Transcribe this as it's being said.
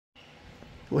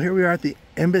Well, here we are at the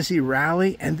Embassy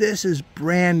Rally, and this is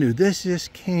brand new. This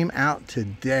just came out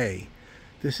today.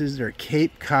 This is their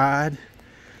Cape Cod.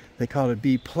 They call it a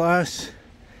B+. It's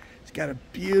got a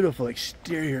beautiful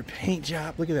exterior paint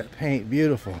job. Look at that paint,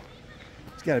 beautiful.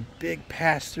 It's got a big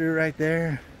pass-through right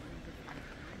there.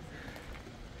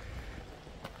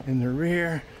 In the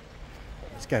rear,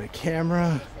 it's got a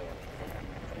camera,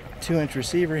 2-inch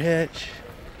receiver hitch,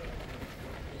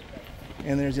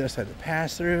 and there's the other side of the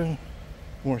pass-through.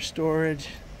 More storage.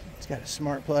 It's got a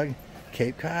smart plug.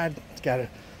 Cape Cod. It's got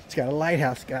a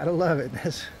lighthouse. Gotta love it.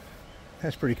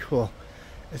 That's pretty cool.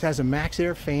 It has a max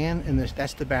air fan, and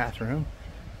that's the bathroom.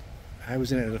 I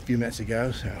was in it a few minutes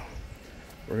ago, so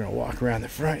we're gonna walk around the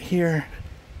front here.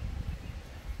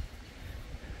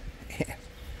 And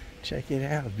check it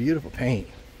out. Beautiful paint.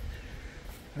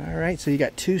 All right, so you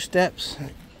got 2 steps,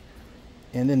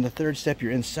 and then the 3rd step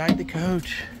you're inside the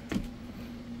coach,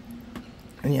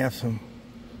 and you have some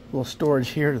little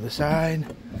storage here to the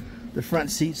side. The front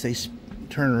seats, they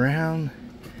turn around,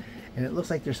 and it looks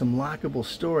like there's some lockable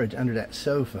storage under that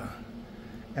sofa,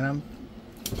 and I'm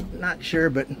not sure,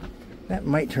 but that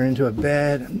might turn into a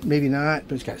bed, maybe not,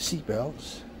 but it's got seat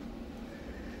belts,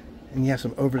 and you have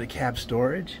some over the cab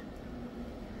storage.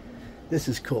 This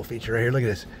is a cool feature right here. Look at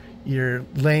this. You're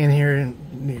laying here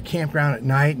in your campground at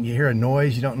night and you hear a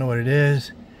noise, you don't know what it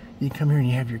is. You come here and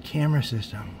you have your camera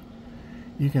system.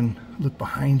 You can look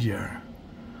behind you.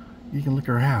 You can look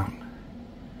around.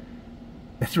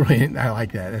 That's really, I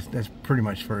like that. That's pretty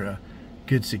much for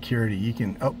good security. You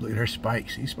can, oh, look at her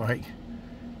Spike. See Spike?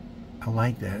 I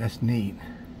like that. That's neat.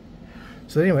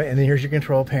 So anyway, and then here's your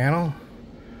control panel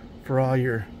for all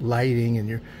your lighting and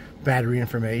your battery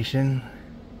information.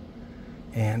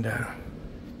 And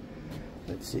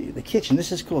let's see, the kitchen.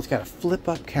 This is cool. It's got a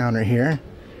flip-up counter here.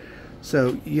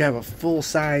 So you have a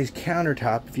full-size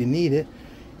countertop if you need it.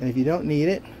 And if you don't need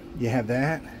it, you have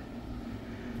that,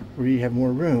 where you have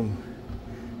more room.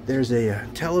 There's a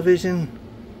television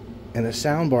and a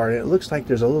sound bar. It looks like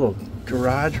there's a little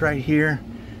garage right here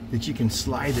that you can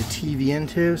slide the TV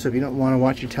into. So if you don't want to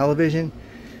watch your television,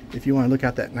 if you want to look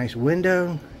out that nice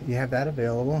window, you have that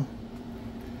available.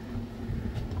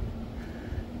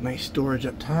 Nice storage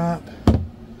up top.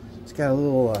 It's got a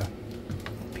little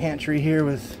pantry here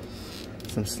with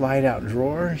some slide-out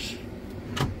drawers.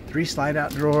 3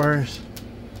 slide-out drawers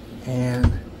and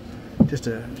just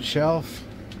a shelf.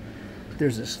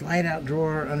 There's a slide-out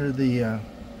drawer under the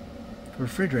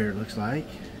refrigerator, it looks like.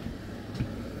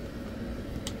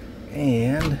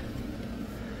 And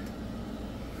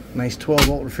nice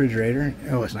 12-volt refrigerator.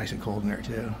 Oh, it's nice and cold in there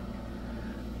too.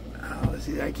 Oh, let's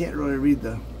see, I can't really read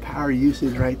the power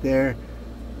usage right there,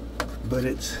 but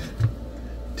it's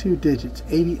 2 digits.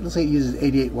 80. Looks like it uses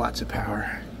 88 watts of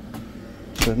power.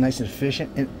 So nice and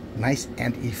efficient.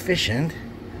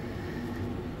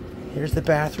 Here's the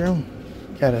bathroom.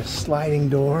 Got a sliding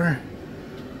door,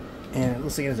 and it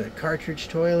looks like it has a cartridge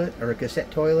toilet or a cassette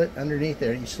toilet underneath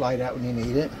there. You slide out when you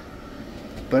need it.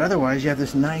 But otherwise, you have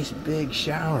this nice big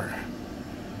shower.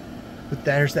 But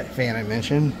there's that fan I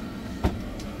mentioned,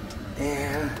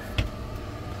 and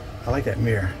I like that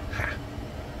mirror. Ha.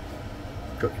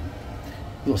 Good.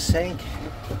 Little sink,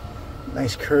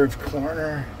 nice curved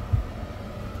corner.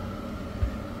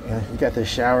 And you got the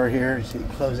shower here, so you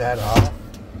can close that off.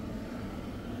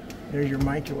 There's your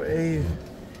microwave.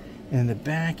 And in the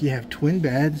back, you have twin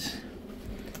beds.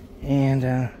 And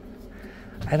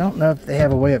I don't know if they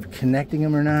have a way of connecting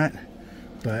them or not,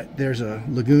 but there's a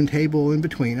lagoon table in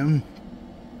between them.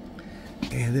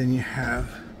 And then you have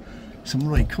some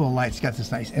really cool lights. It's got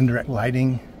this nice indirect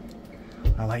lighting.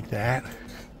 I like that.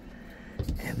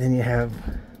 And then you have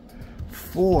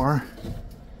 4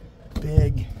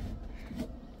 big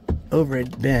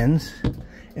overhead bins,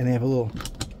 and they have a little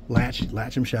latch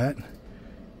them shut.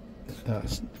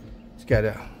 It's got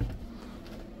a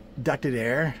ducted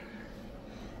air,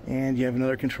 and you have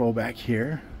another control back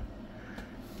here,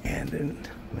 and then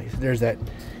there's that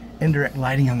indirect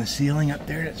lighting on the ceiling up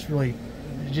there. That's really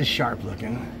just sharp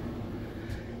looking.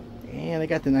 And I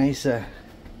got the nice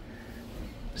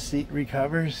seat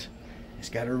recovers. It's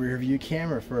got a rear view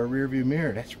camera for a rear view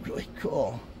mirror. That's really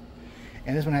cool.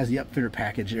 And this one has the upfitter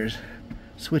package. There's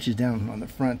switches down on the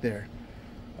front there,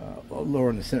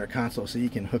 lower in the center console, so you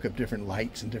can hook up different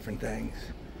lights and different things.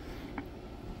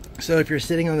 So if you're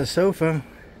sitting on the sofa,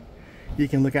 you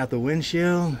can look out the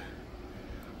windshield,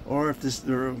 or if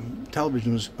the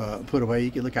television was put away,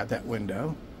 you can look out that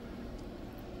window.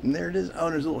 And there it is. Oh,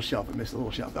 there's a little shelf. I missed a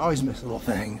little shelf. I always miss little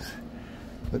things.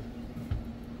 But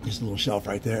there's a little shelf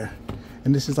right there.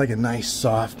 And this is like a nice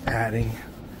soft padding.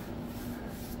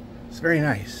 It's very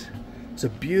nice. It's a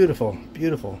beautiful,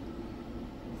 beautiful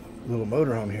little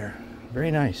motorhome here.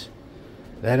 Very nice.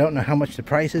 I don't know how much the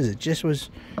price is. It just was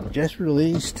just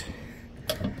released.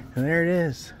 And there it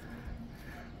is.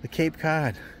 The Cape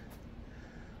Cod.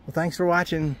 Well, thanks for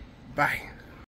watching. Bye.